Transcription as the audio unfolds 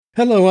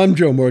Hello, I'm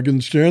Joe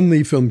Morgenstern,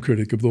 the film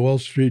critic of the Wall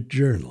Street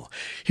Journal.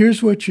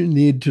 Here's what you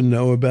need to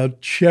know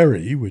about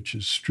Cherry, which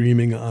is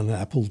streaming on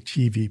Apple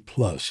TV+.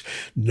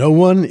 No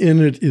one in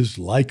it is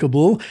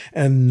likable,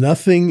 and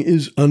nothing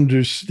is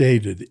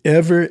understated.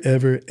 Ever,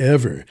 ever,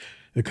 ever.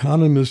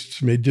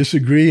 Economists may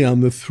disagree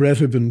on the threat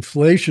of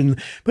inflation,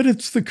 but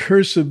it's the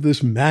curse of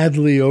this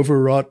madly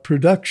overwrought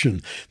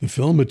production. The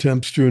film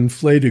attempts to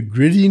inflate a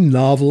gritty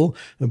novel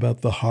about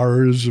the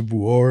horrors of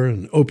war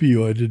and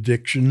opioid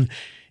addiction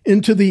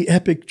into the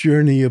epic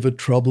journey of a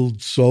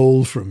troubled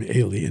soul from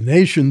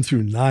alienation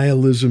through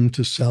nihilism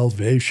to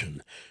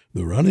salvation.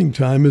 The running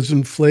time is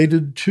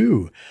inflated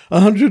too,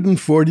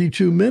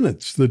 142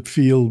 minutes that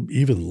feel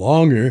even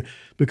longer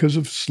because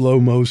of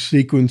slow-mo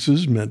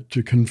sequences meant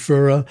to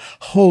confer a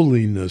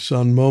holiness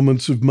on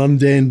moments of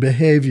mundane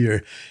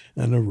behavior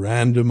and a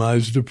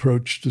randomized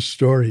approach to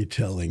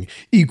storytelling,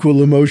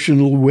 equal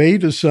emotional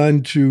weight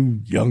assigned to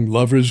young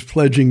lovers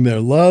pledging their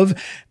love,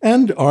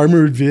 and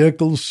armored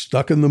vehicles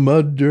stuck in the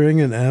mud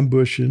during an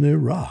ambush in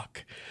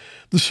Iraq.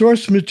 The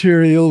source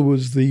material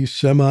was the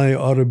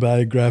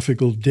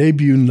semi-autobiographical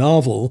debut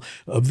novel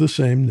of the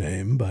same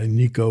name by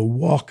Nico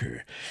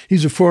Walker.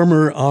 He's a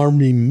former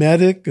Army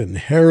medic and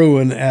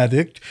heroin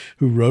addict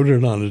who wrote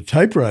it on a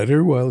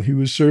typewriter while he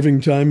was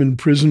serving time in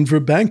prison for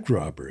bank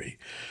robbery.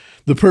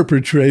 The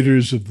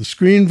perpetrators of the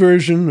screen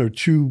version are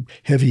two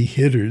heavy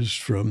hitters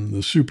from the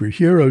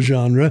superhero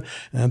genre,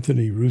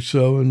 Anthony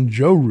Russo and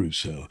Joe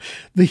Russo.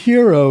 The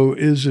hero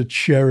is a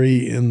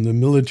cherry in the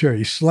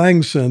military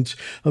slang sense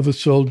of a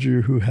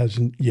soldier who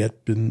hasn't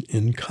yet been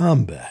in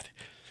combat.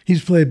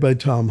 He's played by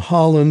Tom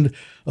Holland,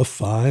 a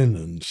fine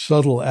and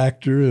subtle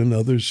actor in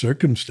other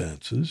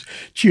circumstances.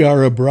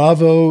 Chiara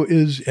Bravo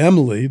is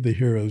Emily, the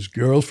hero's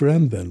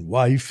girlfriend, then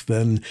wife,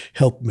 then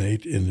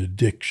helpmate in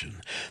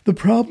addiction. The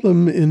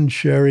problem in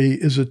Cherry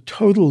is a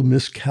total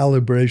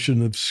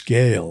miscalibration of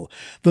scale.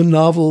 The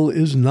novel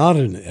is not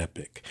an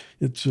epic.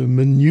 It's a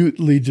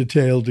minutely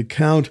detailed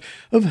account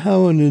of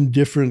how an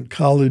indifferent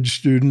college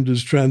student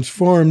is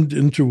transformed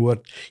into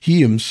what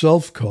he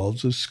himself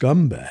calls a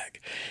scumbag.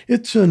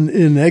 It's an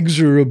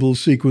inexorable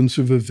sequence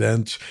of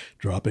events,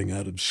 dropping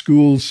out of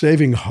school,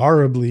 saving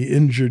horribly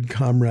injured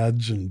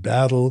comrades in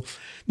battle,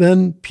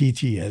 then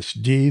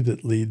PTSD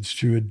that leads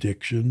to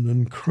addiction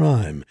and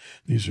crime.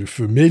 These are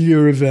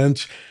familiar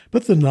events,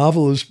 but the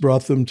novelist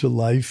brought them to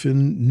life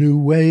in new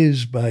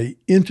ways by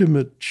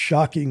intimate,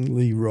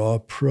 shockingly raw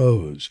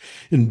prose.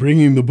 In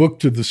bringing the book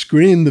to the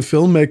screen, the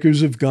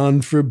filmmakers have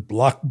gone for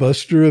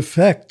blockbuster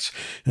effects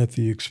at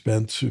the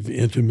expense of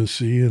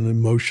intimacy and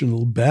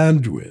emotional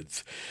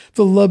bandwidth.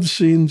 The love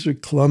scenes are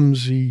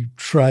clumsy,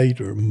 trite,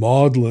 or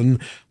maudlin,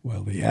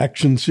 while the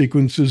action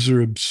sequences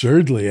are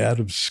absurdly out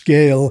of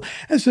scale,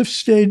 as if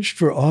staged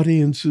for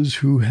audiences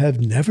who have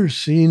never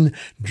seen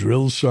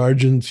drill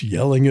sergeants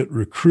yelling at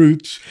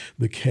recruits,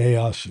 the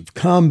chaos of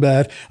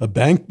combat, a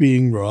bank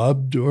being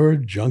robbed, or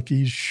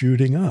junkies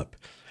shooting up.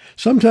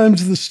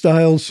 Sometimes the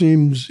style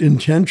seems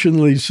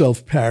intentionally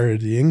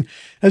self-parodying,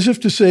 as if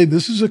to say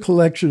this is a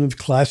collection of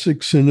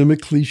classic cinema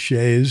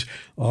cliches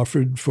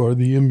offered for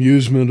the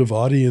amusement of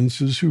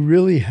audiences who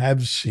really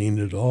have seen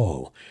it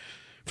all.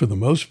 For the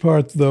most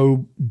part,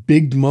 though,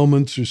 big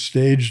moments are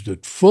staged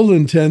at full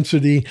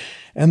intensity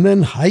and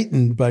then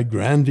heightened by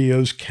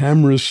grandiose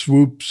camera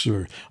swoops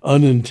or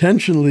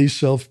unintentionally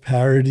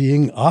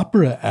self-parodying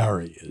opera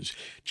arias.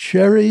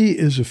 Cherry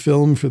is a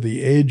film for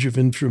the age of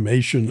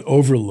information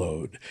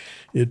overload.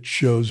 It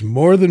shows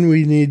more than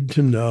we need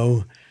to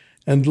know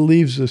and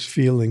leaves us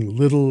feeling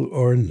little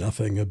or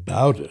nothing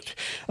about it.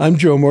 I'm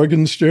Joe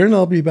Morgenstern.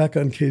 I'll be back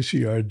on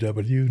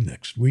KCRW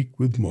next week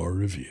with more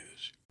reviews.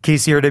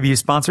 KCRW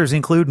sponsors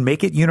include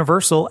Make It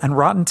Universal and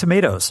Rotten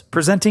Tomatoes,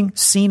 presenting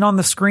Scene on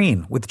the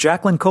Screen with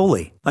Jacqueline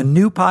Coley, a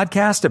new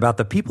podcast about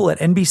the people at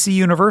NBC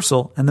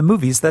Universal and the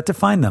movies that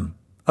define them.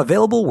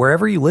 Available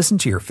wherever you listen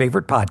to your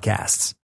favorite podcasts.